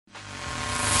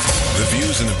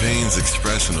and opinions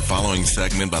expressed in the following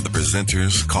segment by the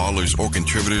presenters, callers, or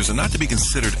contributors are not to be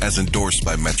considered as endorsed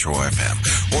by Metro FM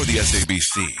or the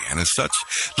SABC, and as such,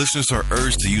 listeners are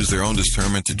urged to use their own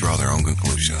discernment to draw their own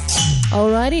conclusions.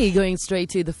 Alrighty, going straight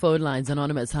to the phone lines.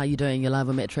 Anonymous, how you doing? You're live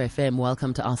on Metro FM.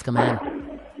 Welcome to Ask a Man.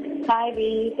 Hi,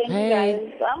 B. Thank you, guys.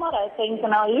 I'm alright, thanks.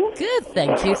 And how are you? Good,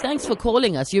 thank you. Thanks for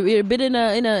calling us. You're a bit in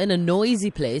a noisy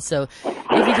place, so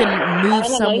if you can move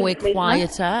somewhere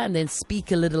quieter and then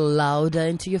speak a little louder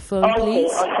into your phone,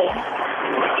 please. Okay.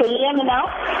 Can you hear me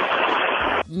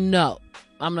now? No,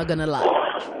 I'm not gonna lie.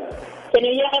 Can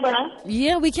you hear me now?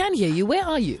 Yeah, we can hear you. Where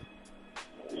are you?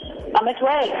 I'm at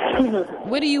work.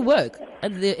 Where do you work?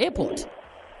 At the airport?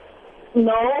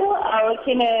 No, I work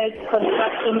in a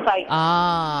construction site.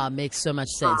 Ah, makes so much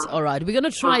sense. All right, we're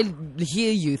gonna try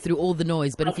hear you through all the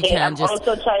noise, but if you can, just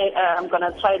I'm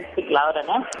gonna try to speak louder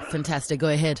now. Fantastic. Go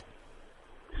ahead.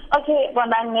 Okay,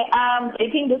 well, I'm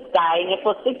dating this guy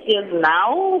for 6 years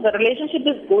now. The relationship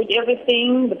is good,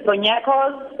 everything. The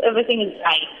pronyakos, everything is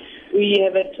fine. We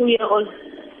have a 2-year-old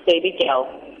baby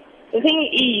girl. The thing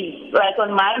is, like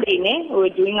on Monday, we were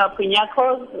doing our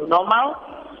pronyakos, normal.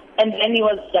 And then he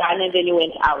was done, and then he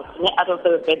went out of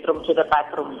the bedroom to the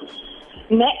bathroom.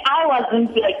 I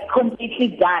wasn't completely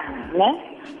done.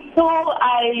 So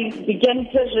I began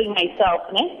pleasuring myself.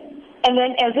 And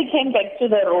then as he came back to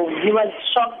the room, he was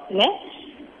shocked.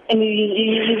 And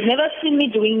he's never seen me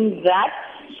doing that.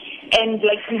 And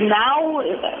now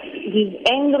he's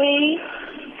angry.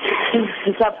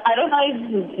 I don't know if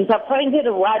he's disappointed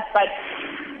or what, but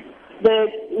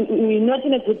we're not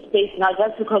in a good space now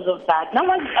just because of that. Now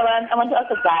I want to ask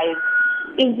the guys,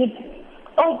 is it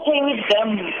okay with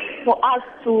them for us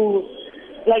to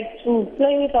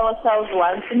play with ourselves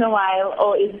once in a while,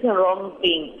 or is it a wrong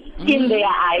thing in their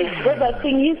eyes? Because I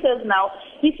think he says now,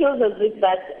 he feels as if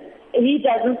that he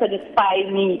doesn't satisfy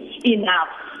me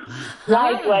enough.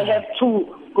 Why do I have to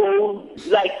go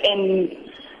and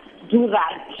do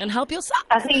that? And help yourself.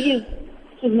 I think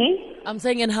excuse me? I'm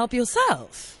saying and help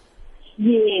yourself.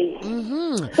 Yes.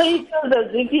 Mm-hmm. So he feels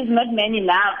as if he's not man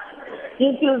enough.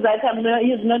 He feels that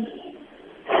he's not.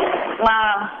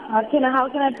 How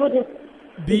can I put it?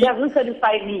 He doesn't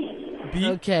satisfy me.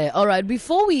 Okay, all right.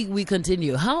 Before we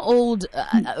continue, how old?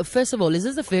 First of all, is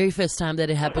this the very first time that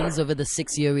it happens over the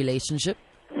 6-year relationship?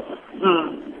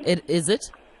 Is it?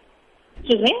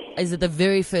 Excuse me? Is it the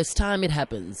very first time it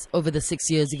happens over the 6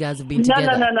 years you guys have been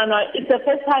together? No. It's the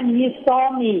first time he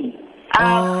saw me.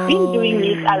 I've been doing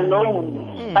it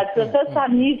alone. But the first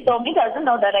time he saw me, doesn't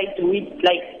know that I do it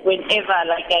whenever I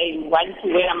want to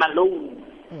when I'm alone.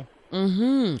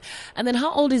 Mm-hmm. And then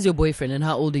how old is your boyfriend and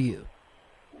how old are you?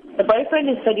 The boyfriend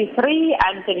is 33,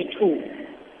 I'm 32.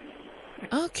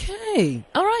 Okay.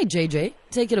 All right, JJ,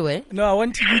 take it away. No, I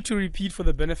want you to repeat for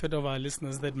the benefit of our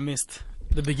listeners that missed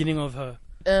the beginning of her.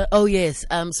 Oh, yes.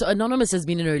 So Anonymous has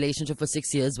been in a relationship for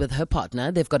 6 years with her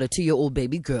partner. They've got a 2-year-old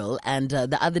baby girl. And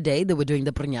the other day, they were doing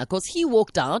the pronyakos. He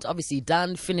walked out, obviously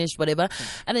done, finished, whatever.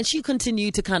 And then she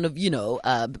continued to kind of,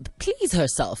 please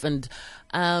herself and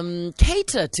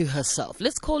cater to herself.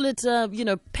 Let's call it,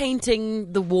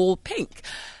 painting the wall pink.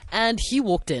 And he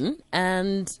walked in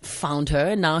and found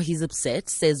her, and now he's upset,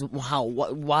 says,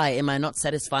 why am I not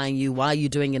satisfying you? Why are you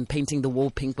doing and painting the wall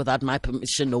pink without my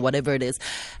permission or whatever it is?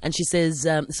 And she says,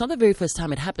 it's not the very first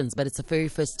time it happens, but it's the very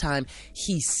first time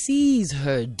he sees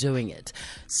her doing it.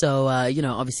 So,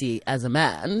 obviously as a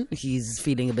man, he's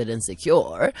feeling a bit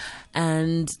insecure,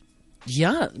 and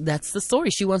yeah, that's the story.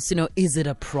 She wants to know, is it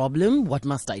a problem? What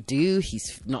must I do?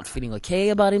 He's not feeling okay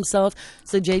about himself.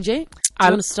 So, JJ, do you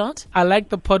want to start? I like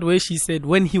the part where she said,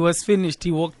 when he was finished,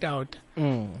 he walked out.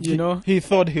 He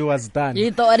thought he was done. He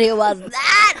thought he was done.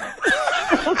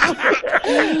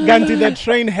 Ganti, the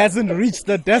train hasn't reached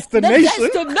the destination.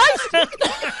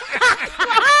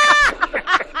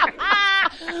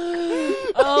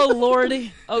 Oh,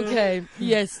 Lordy. Okay.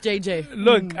 Yes, JJ.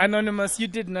 Look, Anonymous, you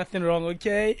did nothing wrong,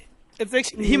 okay? It's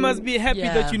actually, he must be happy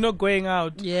that you're not going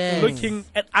out looking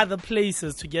at other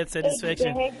places to get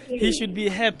satisfaction. Exactly. He should be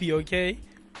happy, okay?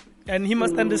 And he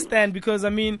must understand, because,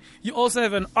 you also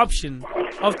have an option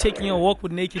of taking a walk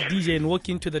with Naked DJ and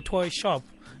walking to the toy shop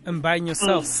and buying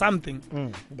yourself something,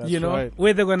 right.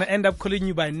 where they're going to end up calling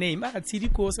you by name. But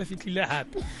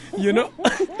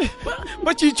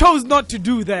you chose not to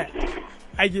do that.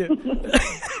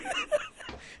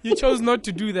 You chose not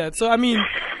to do that. So,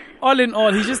 all in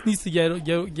all, he just needs to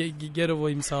get over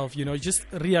himself, just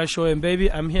reassure him,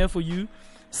 baby, I'm here for you.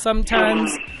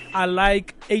 Sometimes I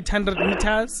like 800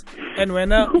 meters, and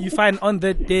when you find on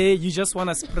that day you just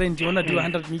want to sprint, you want to do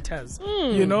 100 meters,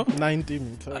 90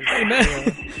 meters.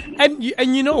 And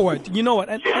you know what?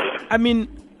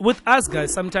 with us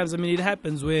guys, sometimes, I mean, it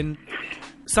happens when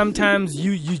sometimes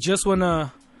you just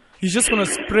wanna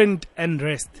sprint and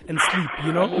rest and sleep,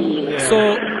 you know. Yeah.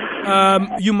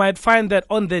 So you might find that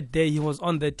on that day he was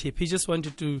on that tip. He just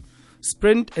wanted to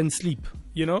sprint and sleep,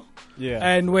 you know. Yeah.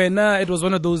 And when it was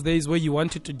one of those days where you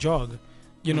wanted to jog,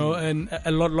 you know, and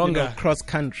a lot longer, cross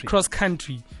country,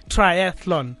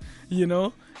 triathlon, you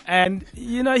know. And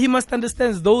you know, he must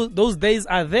understand those days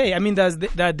are there. I mean, there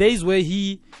are days where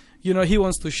he, you know, he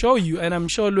wants to show you, and I'm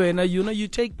sure, Luena, you know, you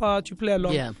take part, you play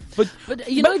along. Yeah. But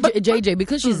you know, JJ,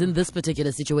 because she's in this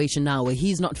particular situation now where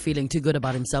he's not feeling too good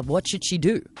about himself, what should she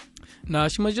do? Nah,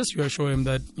 she must just reassure him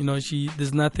that, you know,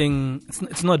 there's nothing,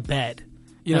 it's not bad.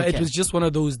 You know, Okay. it was just one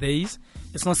of those days.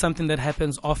 It's not something that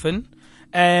happens often.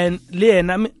 And Leon,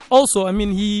 I mean, also, I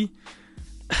mean, he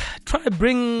try to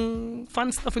bring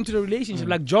fun stuff into the relationship,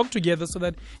 like jog together so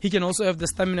that he can also have the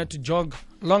stamina to jog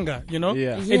longer, you know?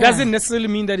 Yeah. Yeah. It doesn't necessarily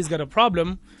mean that he's got a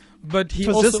problem, but he it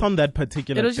was also... just on that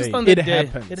particular it was day. just on that It day.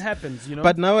 happens. It happens, you know?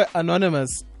 But now,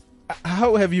 Anonymous,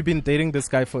 how have you been dating this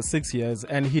guy for 6 years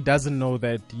and he doesn't know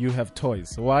that you have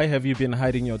toys? Why have you been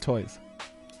hiding your toys?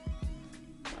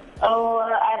 Oh,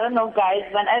 I don't know, guys.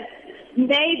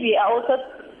 Maybe I also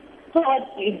thought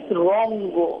it's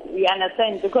wrong. You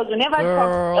understand? Because we never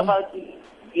Girl. talked about it.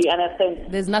 You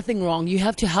understand? There's nothing wrong. You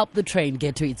have to help the train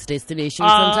get to its destination.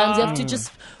 Sometimes you have to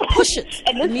just push it.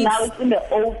 At It least needs- now it's in the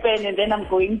open, and then I'm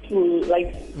going to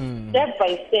step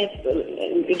by step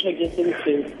introducing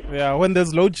to. Yeah, when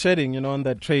there's load shedding, you know, on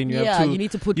that train, you Yeah, have to you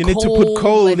need to put coal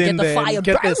coal and in get the there fire and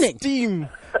get the burning. steam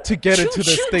to get it to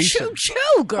the station.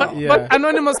 Choo, girl. Yeah. But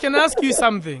Anonymous, can I ask you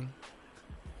something?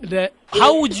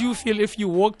 How would you feel if you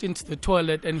walked into the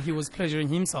toilet and he was pleasuring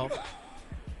himself?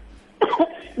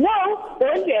 No,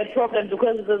 there won't be a problem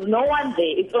because there's no one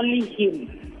there. It's only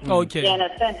him. Okay. You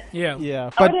understand? Yeah. Yeah, I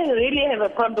but wouldn't really have a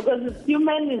problem because it's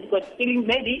human. He's got feelings.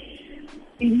 Maybe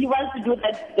he wants to do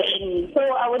that thing. So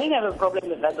I wouldn't have a problem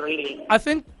with that, really. I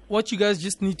think what you guys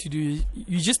just need to do is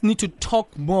you just need to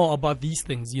talk more about these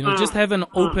things, you know, just have an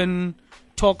open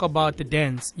talk about the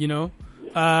dance, you know.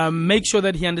 Make sure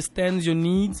that he understands your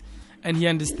needs and he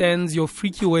understands your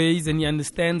freaky ways and he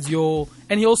understands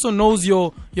and he also knows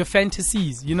your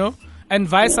fantasies, you know, and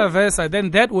vice versa. Then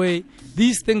that way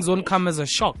these things won't come as a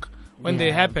shock when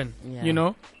they happen, you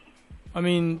know. I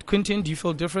mean, Quentin, do you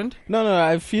feel different? no,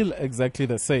 I feel exactly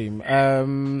the same.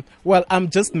 Well, I'm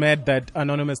just mad that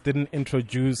Anonymous didn't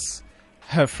introduce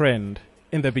her friend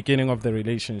in the beginning of the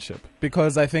relationship,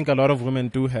 because I think a lot of women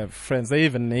do have friends. They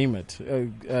even name it.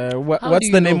 What's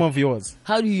do the you name know? of yours?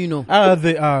 How do you know?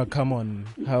 Come on.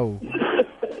 How?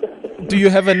 Do you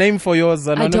have a name for yours,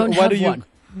 I Anonymous? don't have one.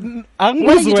 Why are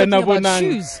you talking about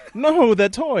shoes? No, the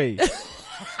toy.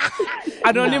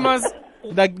 Anonymous,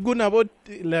 Like Gunabot,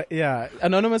 yeah.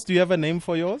 Anonymous, do you have a name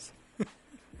for yours?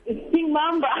 It's King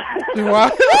Mamba.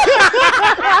 What?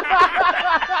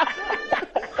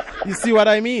 You see what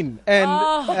I mean? And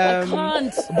I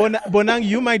can't. Bonang,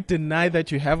 you might deny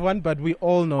that you have one, but we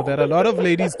all know that a lot of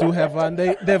ladies do have one.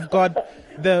 They've got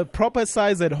the proper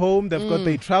size at home. They've got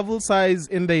their travel size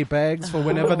in their bags for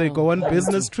whenever they go on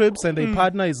business trips and their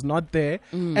partner is not there,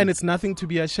 and it's nothing to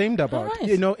be ashamed about. Alright.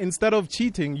 You know, instead of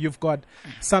cheating, you've got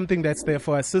something that's there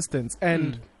for assistance.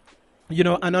 And you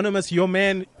know, Anonymous, your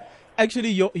man.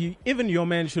 Actually, even your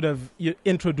man should have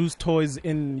introduced toys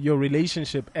in your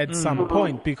relationship at some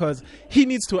point, because he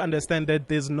needs to understand that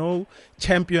there's no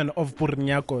champion of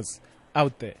Burnyakos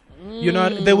out there. You know,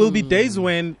 there will be days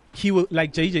when he will,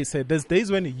 like JJ said, there's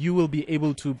days when you will be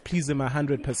able to please him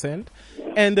 100%,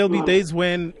 and there'll be days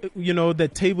when, you know, the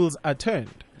tables are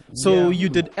turned. So you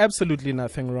did absolutely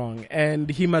nothing wrong, and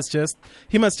he must just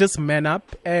man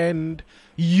up, and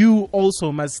you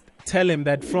also must tell him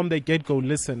that from the get-go,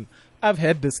 listen, I've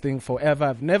had this thing forever.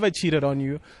 I've never cheated on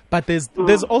you, but there's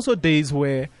also days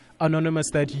where, Anonymous,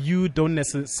 that you don't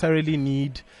necessarily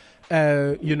need,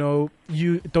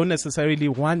 you don't necessarily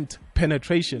want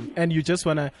penetration, and you just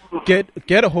want to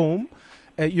get home,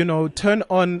 turn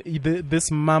on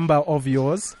this mamba of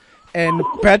yours and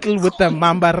battle with the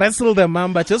mamba, wrestle the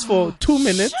mamba just for 2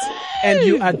 minutes, and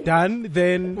you are done.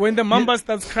 Then when the mamba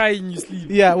starts crying, you sleep.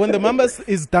 Yeah, when the mamba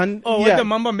is done. Oh, yeah. when the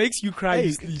mamba makes you cry, Hey,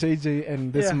 you sleep. JJ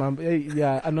and this Yeah. mamba. Hey,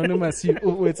 yeah, Anonymous.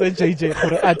 It's a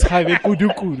JJ. Kudu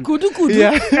kudu. Kudu kudu.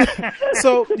 Yeah.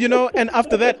 So, and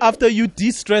after that, after you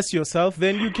de-stress yourself,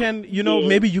 then you can,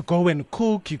 maybe you go and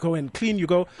cook, you go and clean, you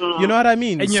go, you know what I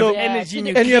mean? And you So- have energy, and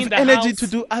you and you clean have the energy house. to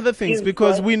do other things,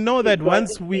 because we know that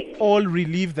once we all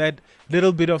relieve that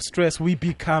little bit of stress, we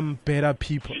become better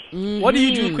people. What do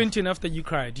you do, Quentin, after you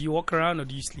cry? Do you walk around or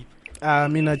do you sleep?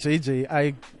 Mina JJ,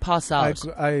 I Pass out.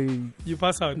 You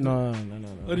pass out. No.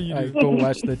 What do you I do? go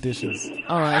wash the dishes.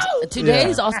 All right.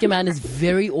 Today's Ask a Man is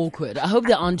very awkward. I hope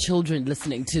there aren't children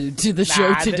listening to the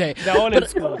show today. They're all in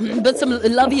school. But some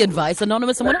lovely advice.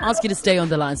 Anonymous, I want to ask you to stay on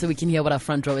the line so we can hear what our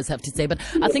front rowers have to say. But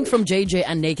I think from JJ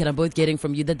and Naked, I'm both getting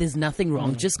from you that there's nothing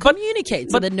wrong. Just communicate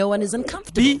so that no one is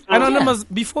uncomfortable. Anonymous,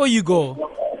 before you go,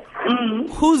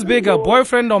 who's bigger,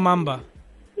 boyfriend or Mamba?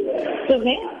 Excuse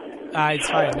me? It's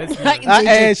fine. Let's leave it.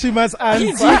 JJ. She must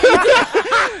answer.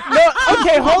 No,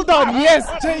 okay, hold on. Yes,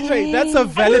 JJ, that's a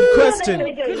valid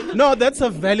question. No, that's a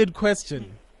valid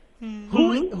question.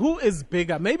 Who is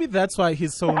bigger? Maybe that's why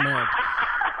he's so mad.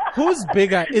 Who's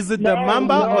bigger? Is it the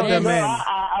mamba or the man?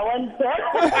 I want that.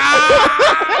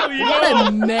 What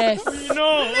a mess.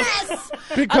 No.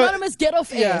 Because Anonymous, get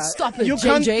off air. Stop it, you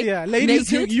can't, JJ. ladies,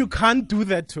 Naked. you can't do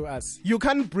that to us. You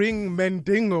can't bring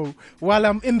Mendingo while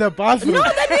I'm in the bathroom. No,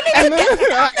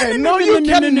 No, you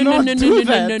cannot do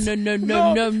that.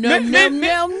 No.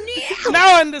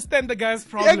 Now I understand the guy's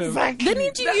problem. Exactly. Then you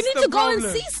That's need the to go and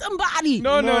problem. see somebody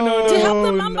No. to help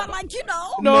the No, mamba, no. like, you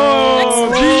know. No.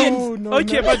 No,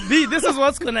 Okay, no. but B, this is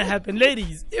what's gonna happen,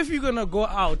 ladies. If you're gonna go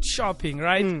out shopping,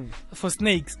 right, for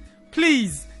snakes,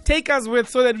 please take us with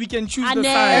so that we can choose I the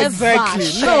never. size.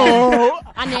 Exactly. No.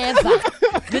 I never.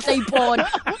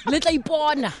 Little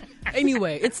porn.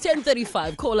 Anyway, it's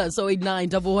 10:35. Call us 089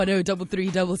 110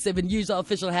 3377. Use our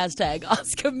official hashtag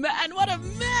Ask a Man. What a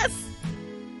mess.